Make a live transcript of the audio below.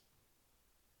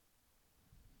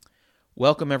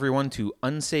Welcome, everyone, to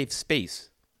Unsafe Space.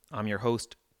 I'm your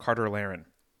host, Carter Laren.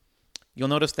 You'll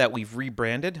notice that we've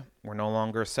rebranded. We're no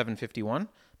longer 751,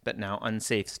 but now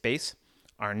Unsafe Space.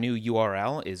 Our new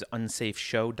URL is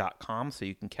unsafeshow.com, so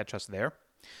you can catch us there.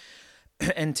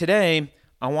 And today,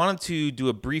 I wanted to do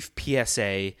a brief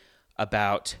PSA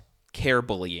about care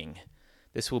bullying.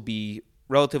 This will be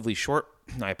relatively short.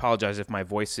 I apologize if my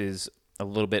voice is a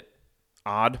little bit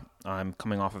odd. I'm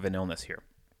coming off of an illness here.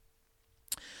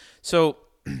 So,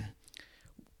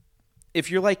 if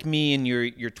you're like me and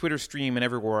your Twitter stream and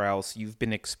everywhere else, you've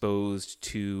been exposed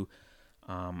to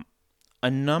a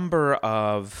number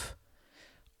of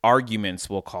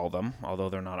arguments, we'll call them, although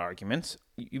they're not arguments.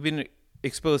 You've been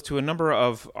exposed to a number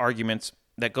of arguments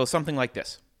that go something like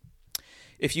this.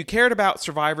 If you cared about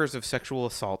survivors of sexual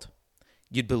assault,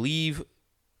 you'd believe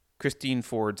Christine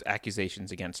Ford's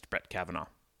accusations against Brett Kavanaugh.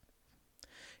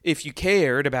 If you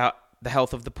cared about the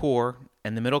health of the poor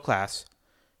and the middle class,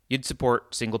 you'd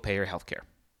support single-payer health care.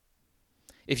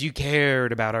 If you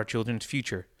cared about our children's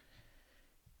future,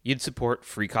 you'd support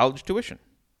free college tuition.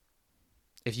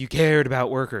 If you cared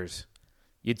about workers,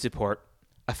 you'd support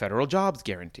a federal jobs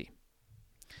guarantee.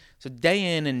 So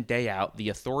day in and day out, the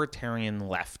authoritarian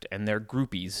left and their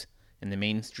groupies in the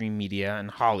mainstream media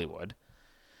and Hollywood,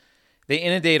 they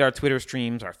inundate our Twitter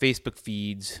streams, our Facebook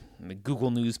feeds, the Google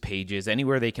News pages,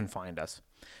 anywhere they can find us,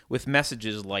 with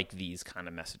messages like these kind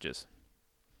of messages.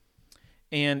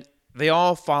 And they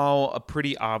all follow a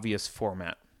pretty obvious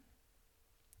format.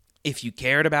 If you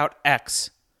cared about X,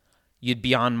 you'd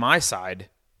be on my side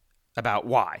about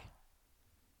Y.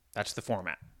 That's the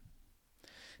format.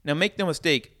 Now, make no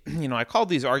mistake, I called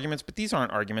these arguments, but these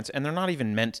aren't arguments, and they're not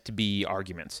even meant to be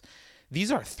arguments.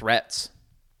 These are threats,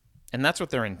 and that's what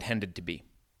they're intended to be.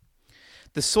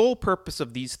 The sole purpose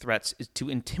of these threats is to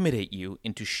intimidate you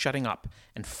into shutting up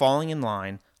and falling in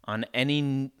line on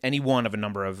any one of a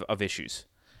number of issues.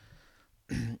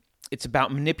 It's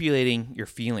about manipulating your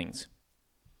feelings.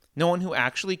 No one who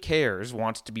actually cares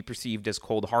wants to be perceived as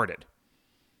cold-hearted,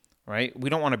 right? We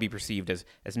don't want to be perceived as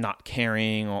not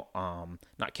caring,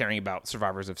 not caring about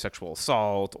survivors of sexual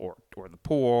assault or the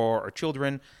poor or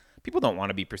children. People don't want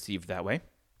to be perceived that way.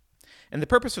 And the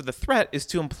purpose of the threat is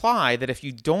to imply that if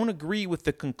you don't agree with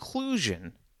the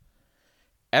conclusion,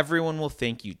 everyone will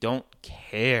think you don't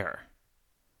care.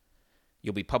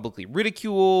 You'll be publicly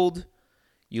ridiculed.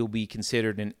 You'll be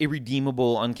considered an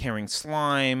irredeemable, uncaring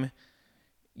slime.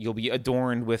 You'll be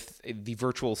adorned with the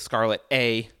virtual scarlet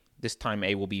A. This time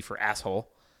A will be for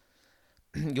asshole.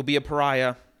 You'll be a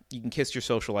pariah. You can kiss your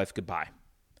social life goodbye.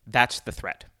 That's the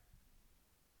threat.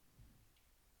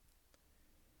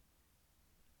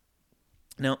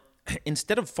 Now,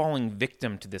 instead of falling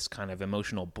victim to this kind of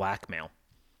emotional blackmail,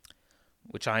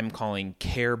 which I'm calling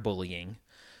care bullying,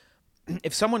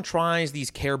 if someone tries these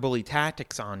care bully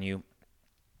tactics on you,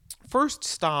 first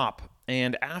stop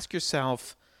and ask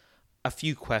yourself a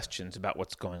few questions about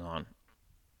what's going on.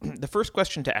 The first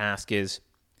question to ask is,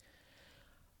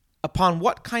 upon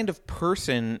what kind of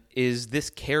person is this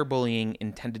care bullying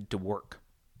intended to work?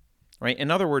 Right?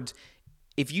 In other words,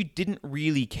 if you didn't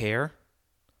really care,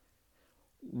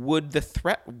 would the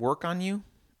threat work on you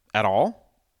at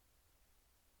all?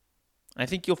 I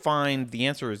think you'll find the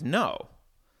answer is no.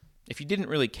 If you didn't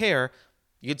really care,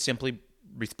 you could simply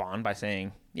respond by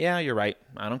saying, yeah, you're right,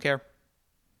 I don't care.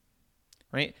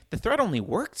 Right? The threat only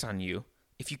works on you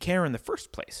if you care in the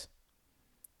first place.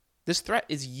 This threat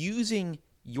is using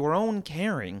your own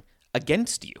caring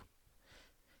against you.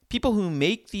 People who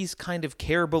make these kind of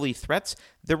care bully threats,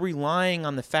 they're relying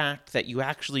on the fact that you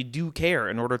actually do care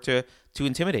in order to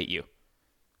intimidate you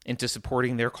into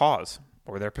supporting their cause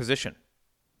or their position.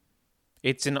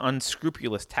 It's an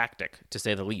unscrupulous tactic, to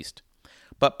say the least.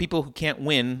 But people who can't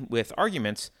win with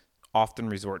arguments often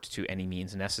resort to any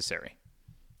means necessary.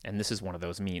 And this is one of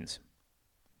those means.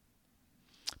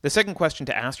 The second question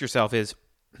to ask yourself is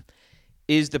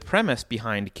the premise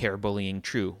behind care bullying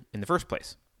true in the first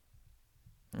place?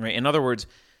 Right? In other words,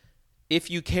 if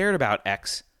you cared about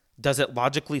X, does it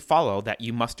logically follow that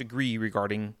you must agree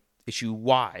regarding issue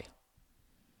Y?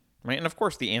 Right? And of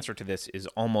course, the answer to this is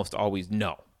almost always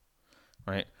no.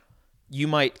 Right? You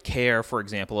might care, for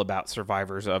example, about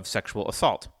survivors of sexual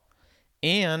assault,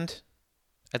 and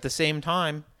at the same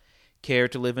time, care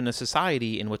to live in a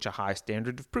society in which a high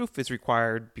standard of proof is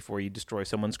required before you destroy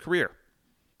someone's career.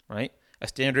 Right? A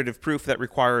standard of proof that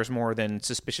requires more than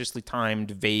suspiciously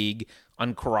timed, vague,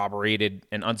 uncorroborated,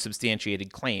 and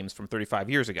unsubstantiated claims from 35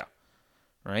 years ago,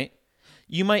 right?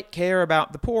 You might care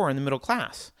about the poor and the middle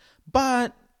class,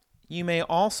 but you may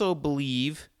also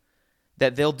believe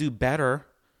that they'll do better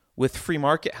with free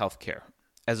market healthcare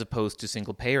as opposed to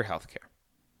single-payer healthcare.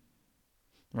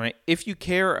 right? If you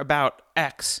care about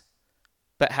X,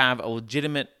 but have a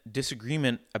legitimate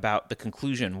disagreement about the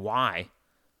conclusion Y,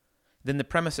 then the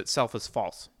premise itself is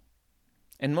false.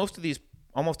 And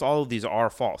almost all of these are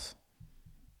false.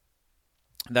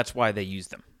 That's why they use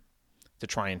them, to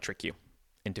try and trick you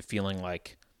into feeling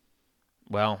like,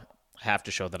 well, I have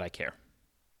to show that I care.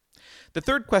 The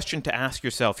third question to ask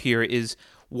yourself here is,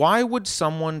 why would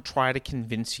someone try to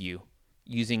convince you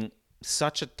using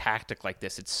such a tactic like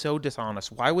this? It's so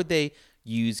dishonest. Why would they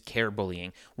use care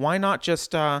bullying? Why not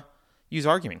just use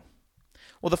arguing?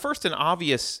 Well, the first and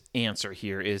obvious answer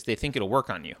here is they think it'll work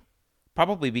on you,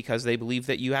 probably because they believe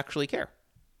that you actually care,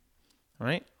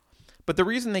 right? But the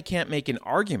reason they can't make an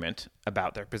argument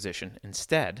about their position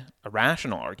instead, a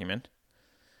rational argument,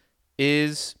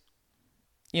 is,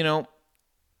 they don't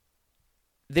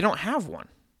have one.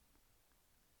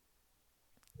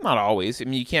 Not always. I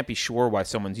mean, you can't be sure why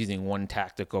someone's using one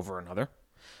tactic over another.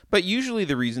 But usually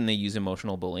the reason they use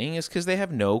emotional bullying is because they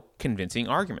have no convincing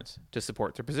arguments to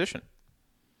support their position.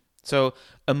 So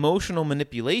emotional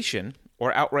manipulation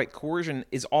or outright coercion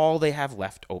is all they have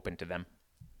left open to them.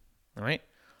 All right?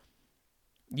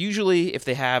 Usually, if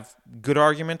they have good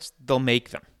arguments, they'll make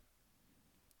them.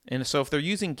 And so if they're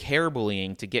using care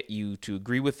bullying to get you to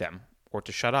agree with them or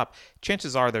to shut up,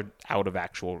 chances are they're out of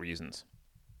actual reasons.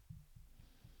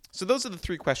 So those are the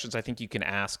three questions I think you can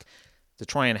ask to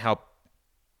try and help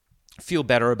feel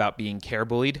better about being care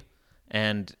bullied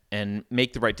and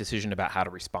make the right decision about how to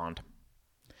respond.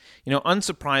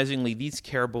 Unsurprisingly, these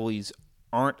care bullies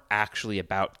aren't actually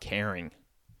about caring,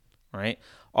 right?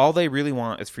 All they really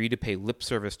want is for you to pay lip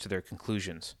service to their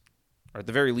conclusions, or at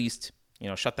the very least,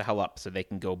 shut the hell up so they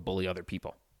can go bully other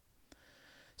people.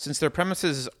 Since their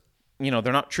premises, they're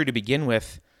not true to begin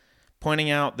with,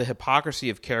 pointing out the hypocrisy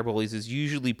of care bullies is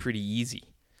usually pretty easy,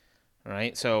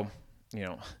 right? So,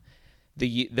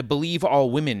 the Believe All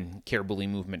Women care bully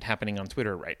movement happening on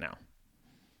Twitter right now.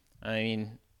 I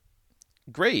mean,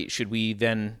 great. Should we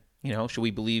then, should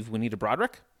we believe Juanita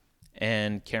Broaddrick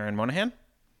and Karen Monahan?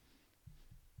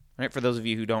 Right? For those of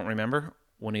you who don't remember,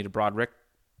 Juanita Broaddrick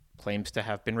claims to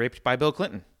have been raped by Bill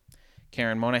Clinton.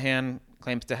 Karen Monahan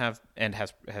claims to have and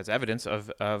has evidence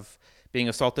of being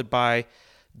assaulted by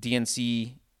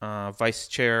DNC Vice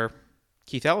Chair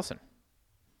Keith Ellison.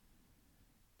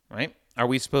 Right? Are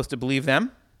we supposed to believe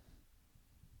them?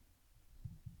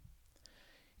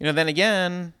 Then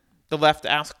again, the left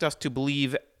asked us to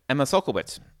believe Emma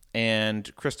Sulkowicz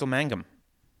and Crystal Mangum,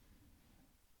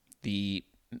 the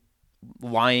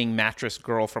lying mattress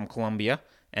girl from Colombia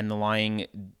and the lying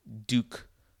Duke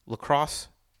lacrosse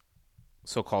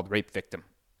so-called rape victim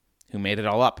who made it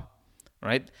all up,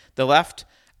 right? The left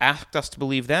asked us to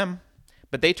believe them,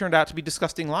 but they turned out to be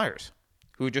disgusting liars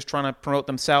who were just trying to promote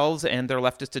themselves and their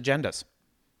leftist agendas.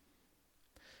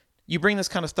 You bring this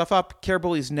kind of stuff up, care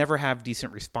bullies never have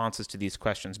decent responses to these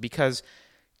questions because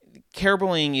care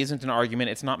bullying isn't an argument.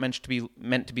 It's not meant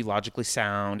to be logically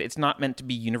sound. It's not meant to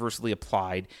be universally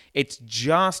applied. It's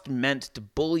just meant to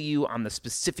bully you on the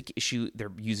specific issue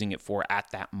they're using it for at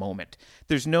that moment.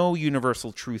 There's no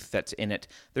universal truth that's in it.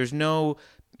 There's no,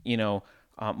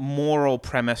 moral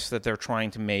premise that they're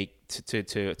trying to make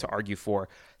to argue for.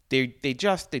 They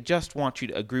just want you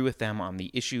to agree with them on the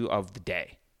issue of the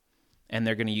day, and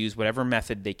they're going to use whatever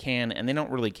method they can, and they don't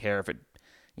really care if it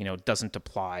doesn't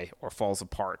apply or falls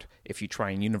apart if you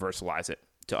try and universalize it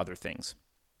to other things.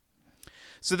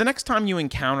 So the next time you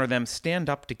encounter them, stand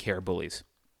up to care bullies.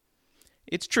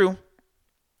 It's true.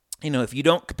 If you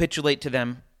don't capitulate to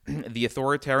them, the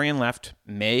authoritarian left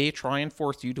may try and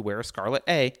force you to wear a scarlet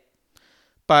A,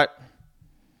 but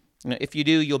if you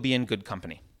do, you'll be in good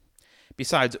company.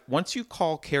 Besides, once you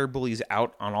call care bullies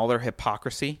out on all their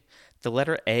hypocrisy, the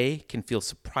letter A can feel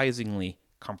surprisingly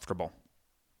comfortable.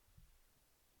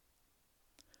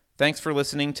 Thanks for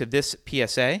listening to this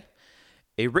PSA.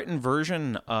 A written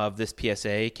version of this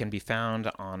PSA can be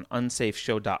found on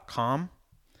unsafeshow.com.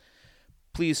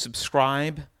 Please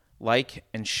subscribe, like,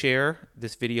 and share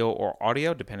this video or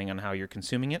audio, depending on how you're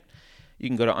consuming it. You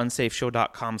can go to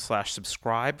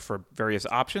unsafeshow.com/subscribe for various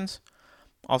options.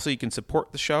 Also, you can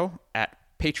support the show at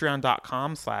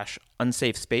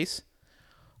patreon.com/unsafespace,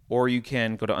 or you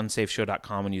can go to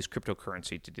unsafeshow.com and use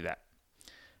cryptocurrency to do that.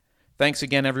 Thanks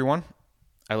again, everyone.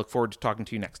 I look forward to talking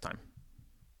to you next time.